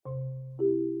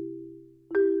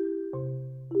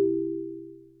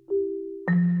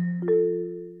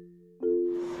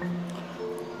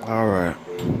Alright.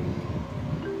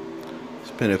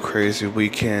 It's been a crazy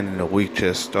weekend and the week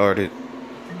just started.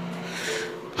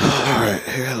 Alright,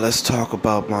 here, let's talk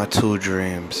about my two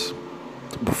dreams.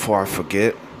 Before I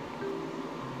forget.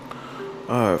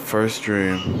 Alright, first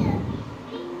dream.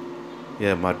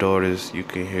 Yeah, my daughter's, you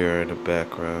can hear her in the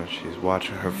background. She's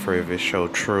watching her favorite show,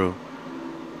 True,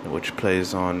 which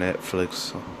plays on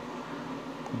Netflix.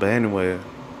 But anyway,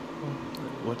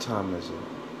 what time is it?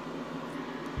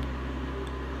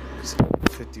 It's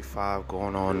 55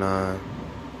 going on 9.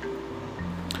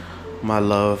 My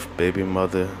love, baby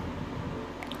mother,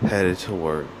 headed to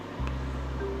work.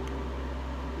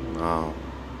 Um,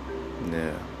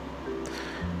 yeah.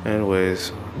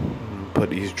 Anyways, put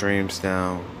these dreams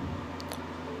down.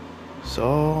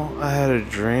 So I had a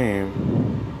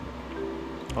dream.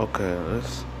 Okay,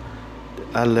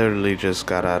 I literally just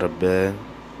got out of bed.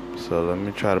 So let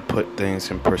me try to put things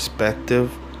in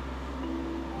perspective.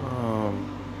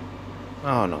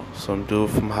 I don't know. Some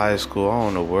dude from high school. I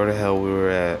don't know where the hell we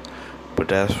were at, but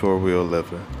that's where we were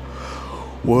living.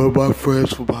 One of my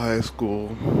friends from high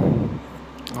school.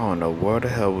 I don't know where the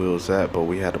hell we was at, but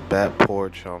we had a back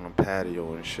porch on a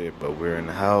patio and shit. But we were in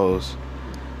the house.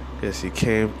 Guess he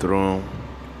came through.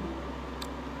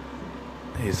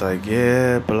 He's like,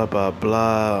 yeah, blah blah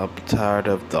blah. I'm tired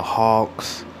of the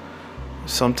Hawks.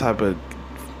 Some type of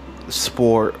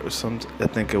sport or some. I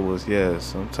think it was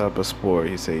some type of sport.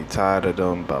 He said he tired of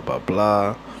them. Blah blah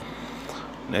blah.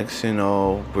 Next, you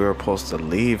know, we were supposed to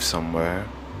leave somewhere.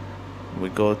 We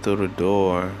go through the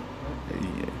door.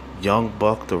 Young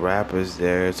Buck the rapper's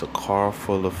there. It's a car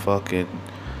full of fucking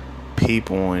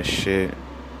people and shit.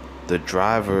 The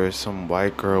driver is some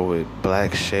white girl with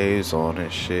black shades on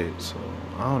and shit. So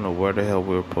I don't know where the hell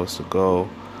we were supposed to go.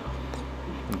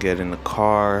 Get in the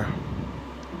car.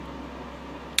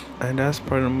 And that's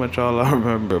pretty much all I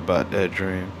remember about that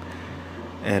dream.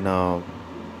 And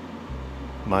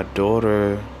my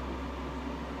daughter,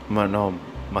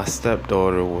 my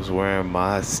stepdaughter was wearing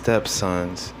my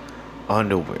stepson's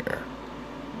underwear.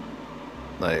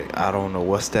 Like, I don't know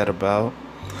what's that about.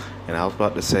 And I was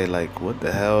about to say, like, what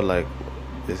the hell? Like,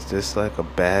 is this like a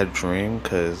bad dream?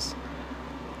 Because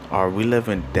are we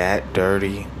living that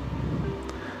dirty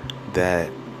that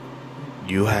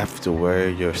you have to wear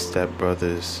your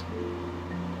stepbrother's?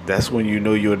 That's when you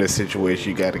know you're in a situation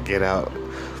you got to get out.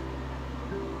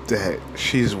 That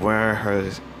she's wearing her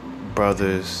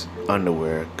brother's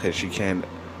underwear because she can't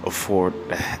afford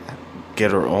to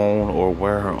get her own or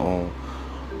wear her own.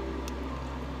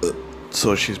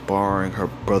 So she's borrowing her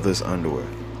brother's underwear.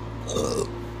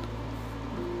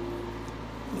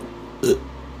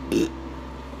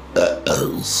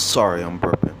 Sorry, I'm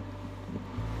burping.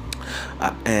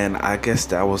 And I guess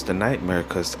that was the nightmare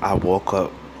because I woke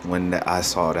up when I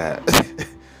saw that.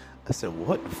 I said,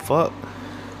 what the fuck?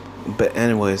 But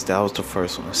anyways, that was the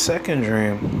first one. The second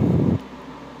dream,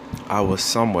 I was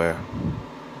somewhere.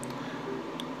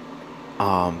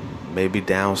 Maybe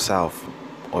down south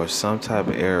or some type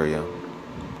of area.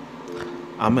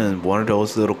 I'm in one of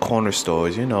those little corner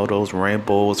stores, you know, those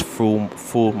Rainbows,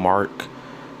 Full Mark.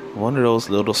 One of those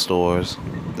little stores.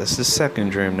 That's the second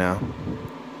dream now.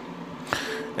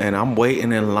 And I'm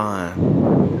waiting in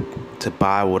line to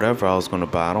buy whatever I was going to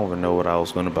buy. I don't even know what I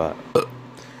was going to buy.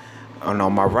 And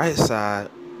on my right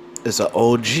side is an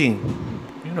OG. You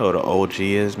know what an OG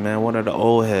is, man. One of the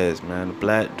old heads, man. The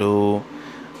black dude,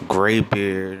 gray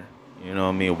beard, you know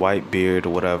what I mean, white beard or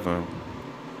whatever.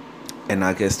 And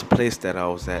I guess the place that I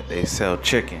was at, they sell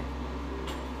chicken.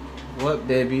 What,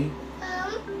 baby?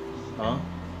 Huh?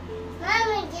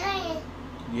 Mama,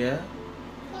 yeah?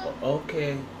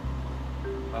 Okay.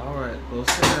 Alright, go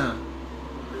sit down.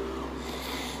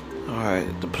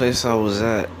 Alright, the place I was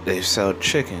at, they sell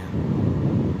chicken.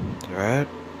 Right?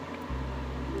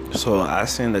 So I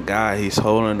seen the guy, he's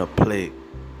holding a plate.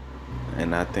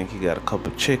 And I think he got a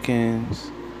couple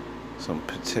chickens, some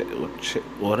potato,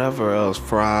 whatever else,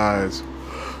 fries,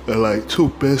 and like 2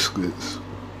 biscuits.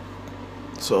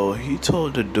 So he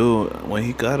told the dude, when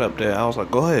he got up there, I was like,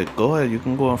 go ahead, you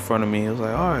can go in front of me. He was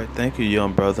like, alright, thank you,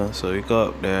 young brother. So he go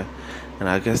up there, and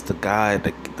I guess the guy,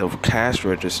 the cash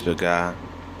register guy,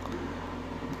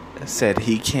 said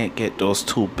he can't get those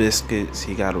 2 biscuits.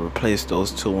 He got to replace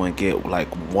those 2 and get like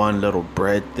 1 little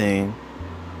bread thing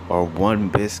or 1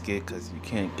 biscuit because you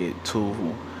can't get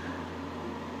 2.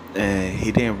 And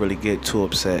he didn't really get too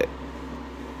upset.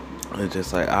 It's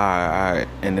just like, all right.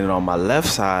 And then on my left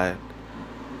side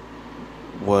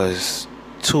was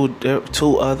two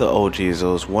other OGs. There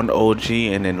was one OG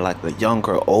and then like a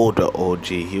younger, older OG.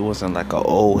 He wasn't like an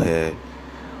old head.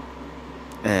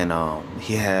 And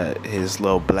he had his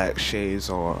little black shades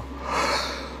on.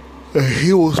 And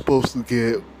he was supposed to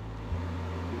get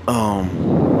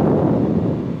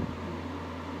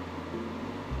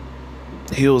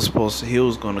he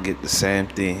was gonna get the same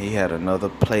thing. He had another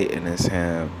plate in his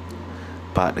hand,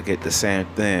 about to get the same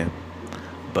thing.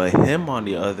 But him, on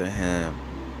the other hand,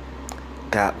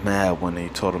 got mad when they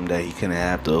told him that he couldn't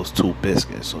have those 2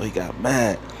 biscuits. So he got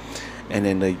mad. And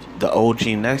then the OG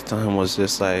next to him was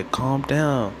just like, calm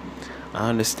down. I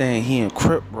understand he in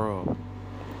Crip, bro.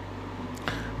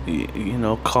 You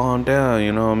know, calm down,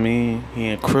 you know what I mean? He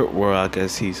in Crip world, I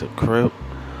guess he's a Crip.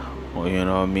 Or you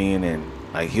know what I mean? And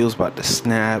like he was about to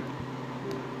snap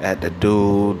at the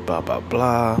dude, blah blah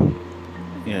blah.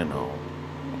 You know.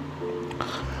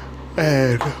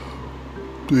 And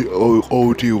the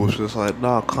OG was just like,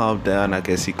 nah, calm down. I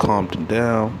guess he calmed him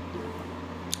down.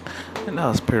 And that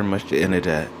was pretty much the end of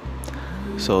that.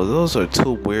 So those are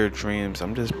 2 weird dreams.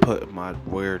 I'm just putting my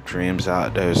weird dreams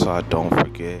out there so I don't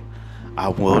forget. I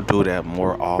will do that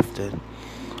more often.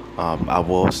 I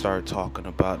will start talking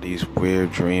about these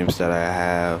weird dreams that I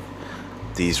have,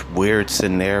 these weird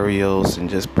scenarios, and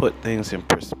just put things in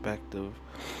perspective.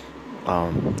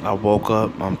 I woke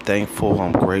up, I'm thankful,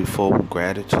 I'm grateful.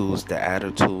 Gratitude's the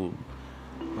attitude.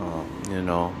 You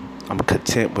know, I'm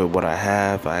content with what I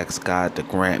have. I ask God to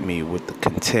grant me with the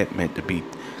contentment to be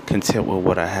content with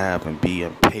what I have and be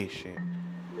impatient,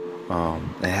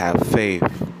 and have faith.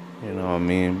 You know what I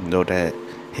mean? Know that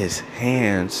His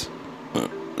hands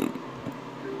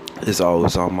is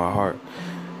always on my heart.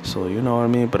 So you know what I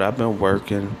mean? But I've been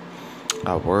working.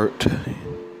 I worked,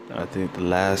 I think the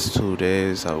last 2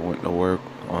 days. I went to work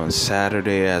on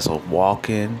Saturday as a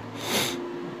walk-in.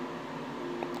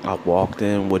 I walked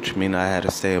in, which means I had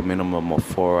to stay a minimum of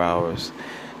 4 hours.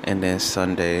 And then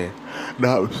Sunday,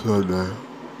 not Sunday.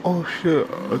 Oh shit,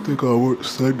 I think I worked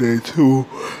Sunday too.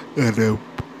 And then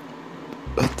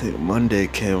I think Monday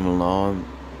came along.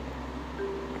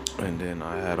 And then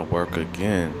I had to work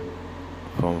again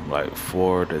from like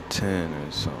 4 to 10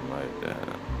 or something like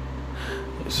that.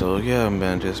 So yeah,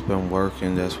 man, just been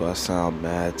working. That's why I sound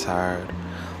mad tired.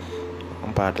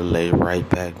 I'm about to lay right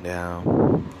back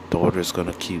down. Daughter's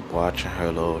gonna keep watching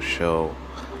her little show.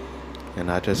 And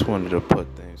I just wanted to put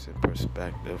things in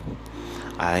perspective.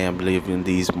 I am living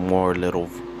these more little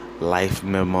life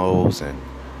memos and,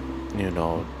 you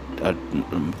know,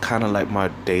 kind of like my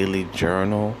daily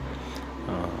journal.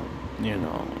 You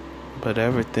know, but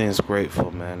everything's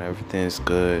grateful, man. Everything's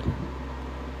good.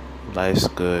 Life's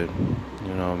good.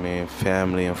 You know what I mean?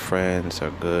 Family and friends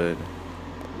are good.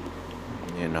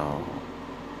 You know,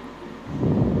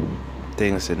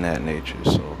 things in that nature.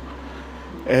 So,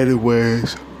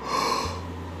 anyways,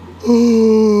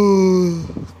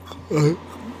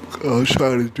 I'll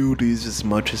try to do these as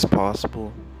much as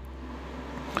possible.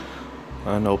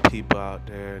 I know people out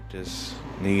there just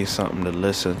need something to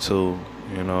listen to.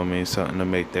 You know what I mean? Something to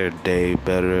make their day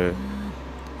better.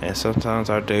 And sometimes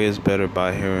our day is better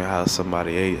by hearing how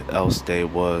somebody else's day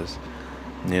was.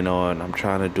 You know, and I'm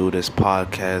trying to do this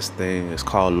podcast thing. It's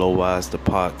called Low Wise the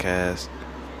Podcast.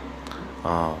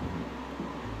 I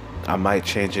might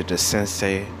change it to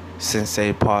Sensei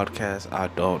Podcast. I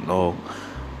don't know.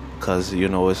 Because, you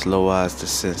know, it's Low Wise the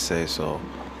Sensei. So,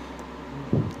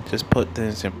 just put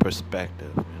things in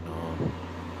perspective, you know.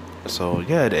 So,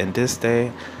 yeah, and this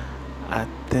day, I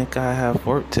think I have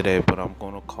work today, but I'm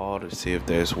going to call to see if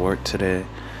there's work today.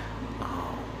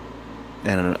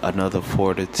 And another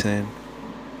 4 to 10.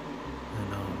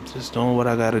 You know, just doing what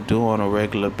I got to do on a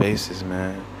regular basis,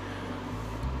 man.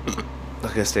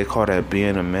 I guess they call that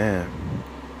being a man.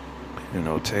 You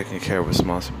know, taking care of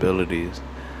responsibilities.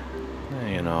 And,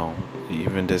 you know,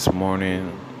 even this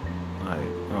morning, like,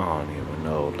 I don't even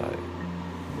know, like,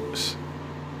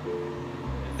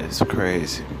 it's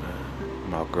crazy, man.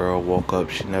 My girl woke up,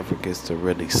 she never gets to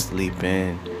really sleep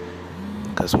in,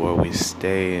 because where we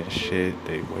stay and shit,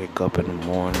 they wake up in the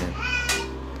morning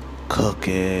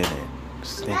cooking and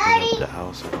stinking up the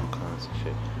house and all kinds of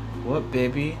shit. What,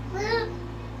 baby?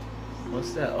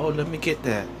 What's that? Oh, let me get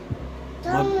that.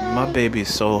 My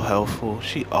baby's so helpful.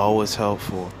 She always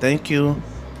helpful. Thank you.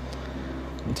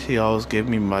 She always give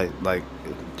me my, like,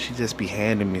 she just be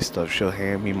handing me stuff. She'll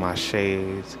hand me my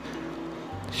shades.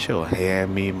 She'll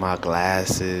hand me my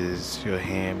glasses. She'll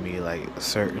hand me like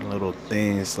certain little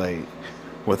things, like,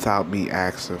 without me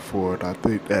asking for it. I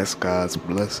think that's God's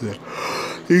blessing.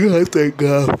 You gotta thank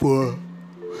God for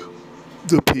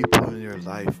the people in your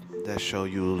life that show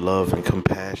you love and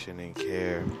compassion and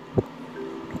care.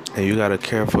 And you gotta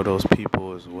care for those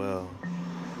people as well,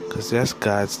 because that's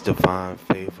God's divine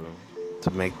favor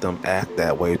to make them act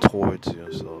that way towards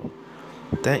you. So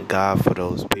thank God for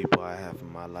those people I have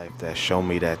in my life that show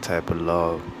me that type of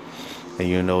love and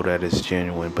you know that it's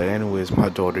genuine. But anyways, my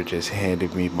daughter just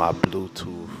handed me my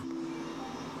Bluetooth.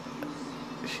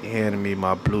 She handed me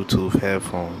my Bluetooth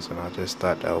headphones, and I just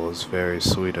thought that was very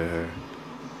sweet of her.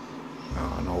 I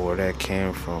don't know where that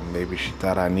came from. Maybe she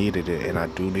thought I needed it, and I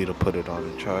do need to put it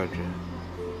on the charger.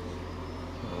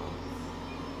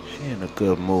 She in a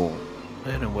good mood.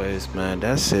 Anyways, man,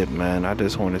 that's it, man. I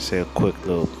just want to say a quick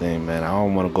little thing, man. I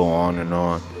don't want to go on and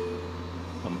on.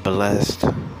 I'm blessed.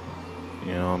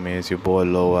 You know what I mean? It's your boy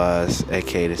Low Eyes,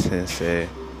 aka the Sensei.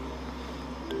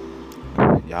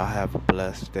 Y'all have a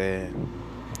blessed day.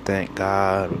 Thank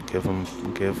God.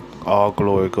 Give all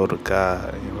glory go to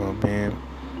God. You know what I mean?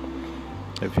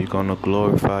 If you're gonna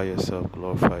glorify yourself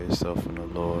in the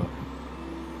Lord.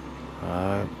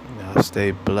 Alright? Y'all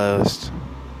stay blessed.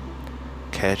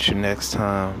 Catch you next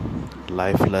time.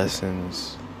 Life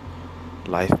lessons,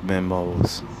 life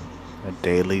memos, a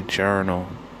daily journal.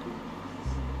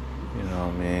 You know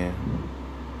what I mean?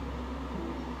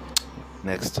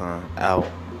 Next time, out.